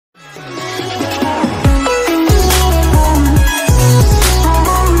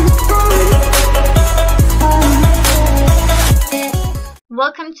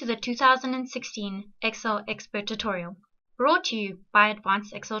Welcome to the 2016 Excel Expert Tutorial, brought to you by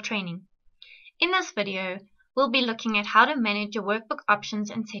Advanced Excel Training. In this video, we'll be looking at how to manage your workbook options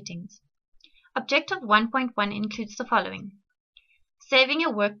and settings. Objective 1.1 includes the following: saving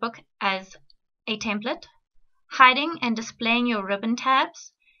your workbook as a template, hiding and displaying your ribbon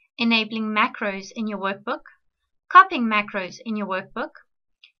tabs, enabling macros in your workbook, copying macros in your workbook,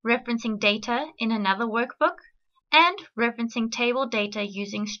 referencing data in another workbook, and referencing table data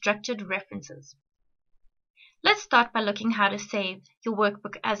using structured references. Let's start by looking how to save your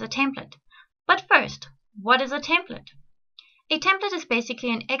workbook as a template. But first, what is a template? A template is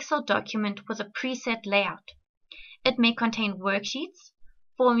basically an Excel document with a preset layout. It may contain worksheets,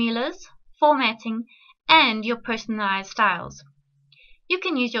 formulas, formatting, and your personalized styles. You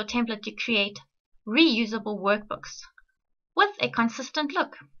can use your template to create reusable workbooks with a consistent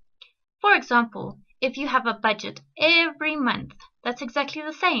look. For example, if you have a budget every month that's exactly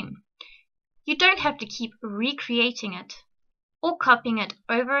the same, you don't have to keep recreating it or copying it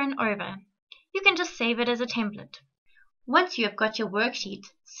over and over. You can just save it as a template. Once you have got your worksheet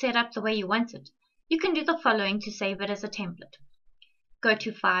set up the way you want it, you can do the following to save it as a template. Go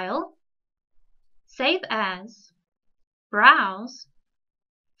to File, Save As, Browse,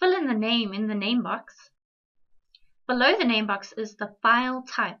 fill in the name in the name box. Below the name box is the file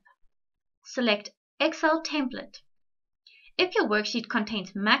type. Select Excel Template. If your worksheet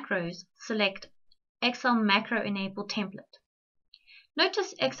contains macros, select Excel Macro Enabled Template.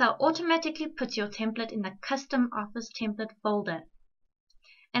 Notice Excel automatically puts your template in the Custom Office Template folder.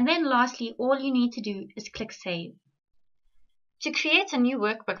 And then lastly, all you need to do is click Save. To create a new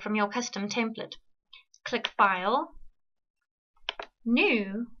workbook from your custom template, click File,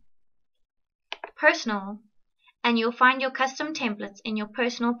 New, Personal, and you'll find your custom templates in your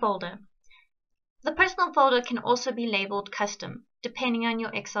Personal folder. The Personal folder can also be labeled Custom, depending on your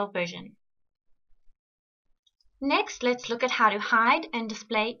Excel version. Next, let's look at how to hide and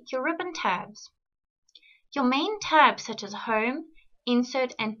display your ribbon tabs. Your main tabs such as Home,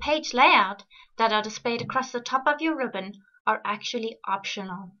 Insert, and Page Layout that are displayed across the top of your ribbon are actually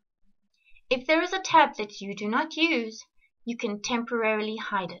optional. If there is a tab that you do not use, you can temporarily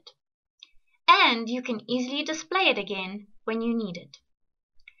hide it. And you can easily display it again when you need it.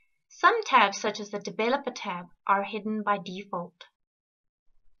 Some tabs, such as the Developer tab, are hidden by default.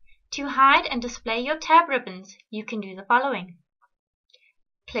 To hide and display your tab ribbons, you can do the following.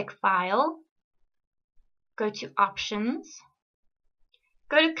 Click File, go to Options,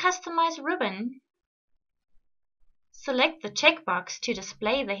 go to Customize Ribbon, select the checkbox to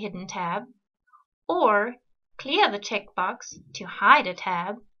display the hidden tab, or clear the checkbox to hide a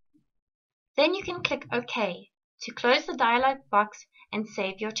tab. Then you can click OK to close the dialog box and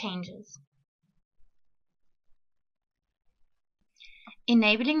save your changes.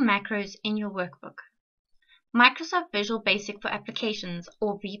 Enabling macros in your workbook. Microsoft Visual Basic for Applications,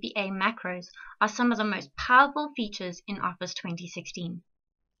 or VBA macros, are some of the most powerful features in Office 2016.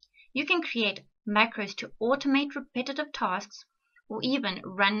 You can create macros to automate repetitive tasks or even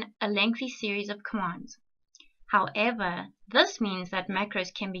run a lengthy series of commands. However, this means that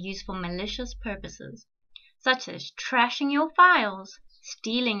macros can be used for malicious purposes, such as trashing your files,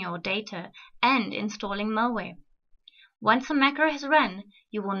 stealing your data, and installing malware. Once a macro has run,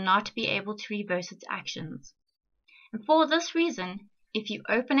 you will not be able to reverse its actions. And for this reason, if you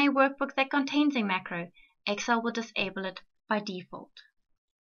open a workbook that contains a macro, Excel will disable it by default.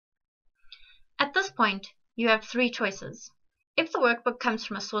 At this point, you have three choices. If the workbook comes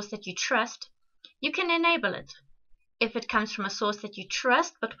from a source that you trust, you can enable it. If it comes from a source that you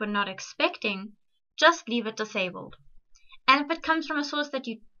trust but were not expecting, just leave it disabled. And if it comes from a source that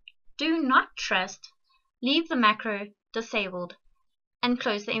you do not trust, leave the macro disabled and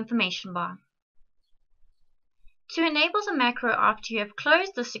close the information bar. To enable the macro after you have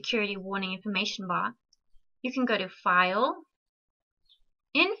closed the security warning information bar, you can go to File,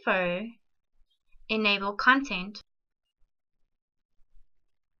 Info, Enable Content,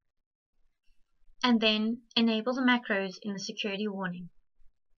 and then enable the macros in the security warning.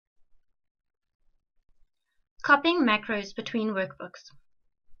 Copying macros between workbooks.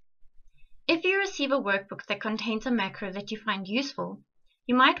 If you receive a workbook that contains a macro that you find useful,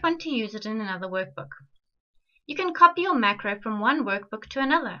 you might want to use it in another workbook. You can copy your macro from one workbook to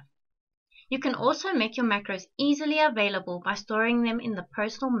another. You can also make your macros easily available by storing them in the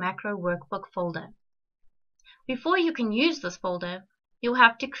Personal Macro Workbook folder. Before you can use this folder, you'll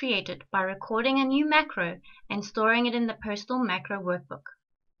have to create it by recording a new macro and storing it in the Personal Macro Workbook.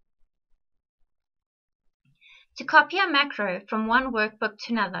 To copy a macro from one workbook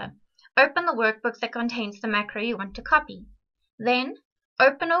to another, open the workbook that contains the macro you want to copy. Then,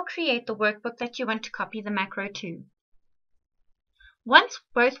 Open or create the workbook that you want to copy the macro to. Once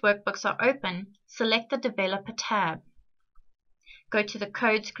both workbooks are open, select the Developer tab. Go to the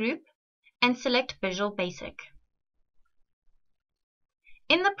Codes group and select Visual Basic.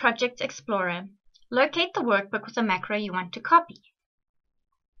 In the Project Explorer, locate the workbook with the macro you want to copy.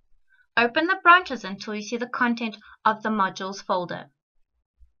 Open the branches until you see the content of the modules folder.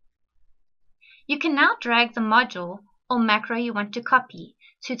 You can now drag the module or macro you want to copy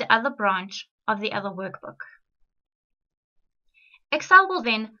to the other branch of the other workbook. Excel will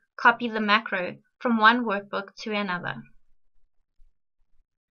then copy the macro from one workbook to another.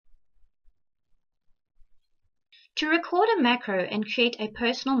 To record a macro and create a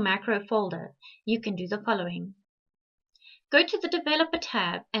personal macro folder, you can do the following. Go to the Developer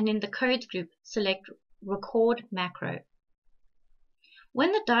tab and in the Codes group, select Record Macro.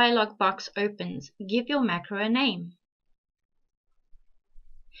 When the dialog box opens, give your macro a name.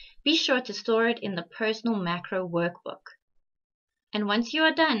 Be sure to store it in the Personal Macro Workbook. And once you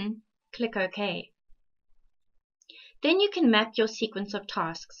are done, click OK. Then you can map your sequence of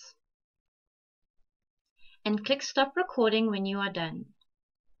tasks. And click Stop Recording when you are done.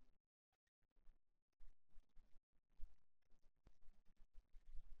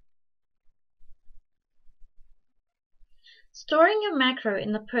 Storing your macro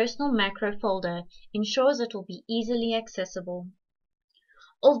in the Personal Macro folder ensures it will be easily accessible.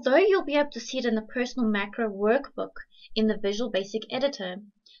 Although you'll be able to see it in the Personal Macro Workbook in the Visual Basic editor,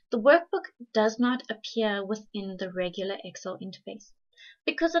 the workbook does not appear within the regular Excel interface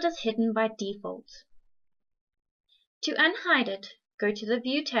because it is hidden by default. To unhide it, go to the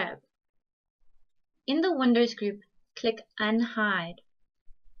View tab. In the Windows group, click Unhide.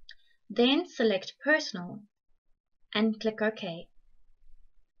 Then select Personal and click OK.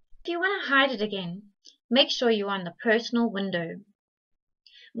 If you want to hide it again, make sure you're on the Personal window.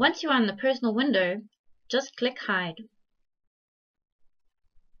 Once you're on the Personal window, just click Hide.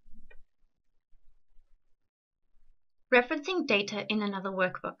 Referencing data in another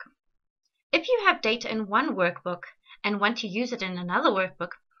workbook. If you have data in one workbook and want to use it in another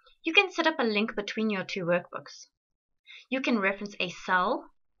workbook, you can set up a link between your two workbooks. You can reference a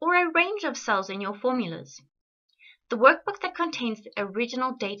cell or a range of cells in your formulas. The workbook that contains the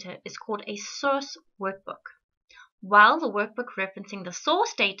original data is called a source workbook, while the workbook referencing the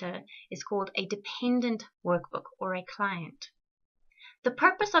source data is called a dependent workbook or a client. The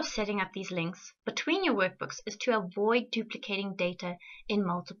purpose of setting up these links between your workbooks is to avoid duplicating data in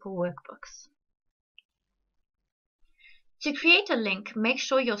multiple workbooks. To create a link, make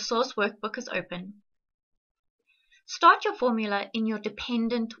sure your source workbook is open. Start your formula in your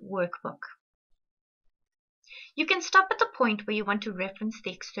dependent workbook. You can stop at the point where you want to reference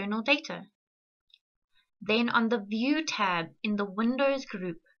the external data. Then on the View tab in the Windows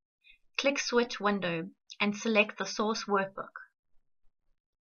group, click Switch Window and select the source workbook.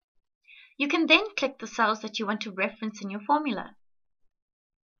 You can then click the cells that you want to reference in your formula.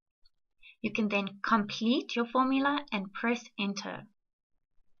 You can then complete your formula and press Enter.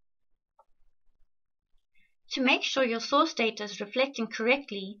 To make sure your source data is reflecting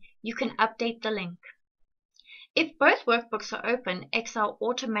correctly, you can update the link. If both workbooks are open, Excel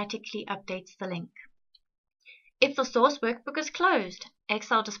automatically updates the link. If the source workbook is closed,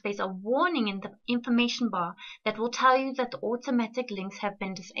 Excel displays a warning in the information bar that will tell you that the automatic links have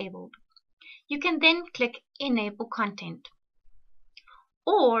been disabled. You can then click Enable Content.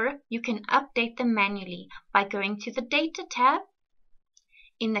 Or you can update them manually by going to the Data tab.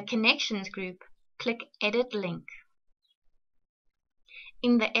 In the Connections group, click Edit Link.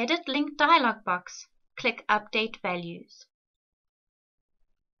 In the Edit Link dialog box, click Update Values.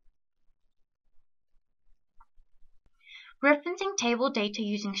 Referencing table data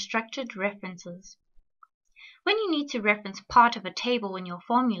using structured references. When you need to reference part of a table in your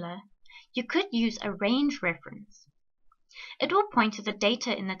formula, you could use a range reference. It will point to the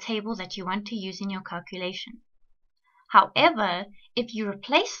data in the table that you want to use in your calculation. However, if you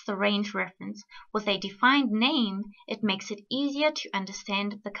replace the range reference with a defined name, it makes it easier to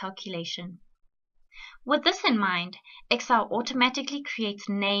understand the calculation. With this in mind, Excel automatically creates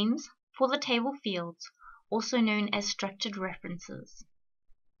names for the table fields, also known as structured references.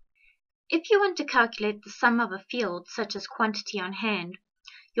 If you want to calculate the sum of a field, such as quantity on hand,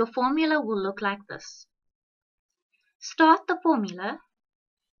 your formula will look like this. Start the formula.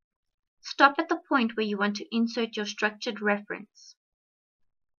 Stop at the point where you want to insert your structured reference.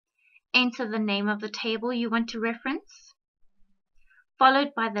 Enter the name of the table you want to reference,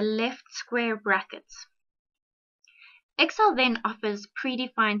 followed by the left square brackets. Excel then offers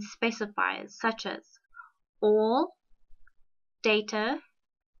predefined specifiers such as all, data,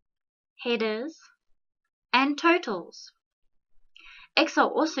 headers, and totals. Excel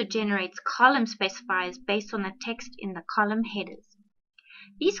also generates column specifiers based on the text in the column headers.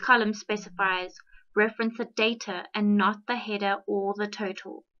 These column specifiers reference the data and not the header or the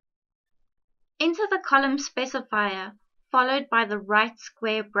total. Enter the column specifier followed by the right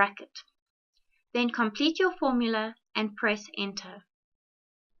square bracket. Then complete your formula and press enter.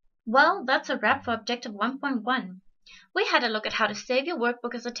 Well, that's a wrap for Objective 1.1. We had a look at how to save your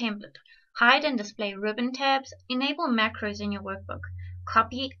workbook as a template, hide and display ribbon tabs, enable macros in your workbook,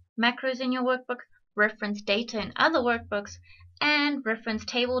 copy macros in your workbook, reference data in other workbooks, and reference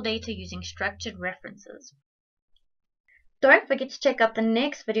table data using structured references. Don't forget to check out the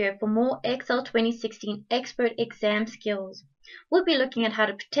next video for more Excel 2016 Expert Exam skills. We'll be looking at how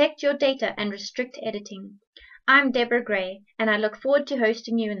to protect your data and restrict editing. I'm Deborah Gray, and I look forward to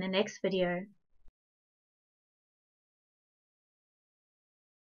hosting you in the next video.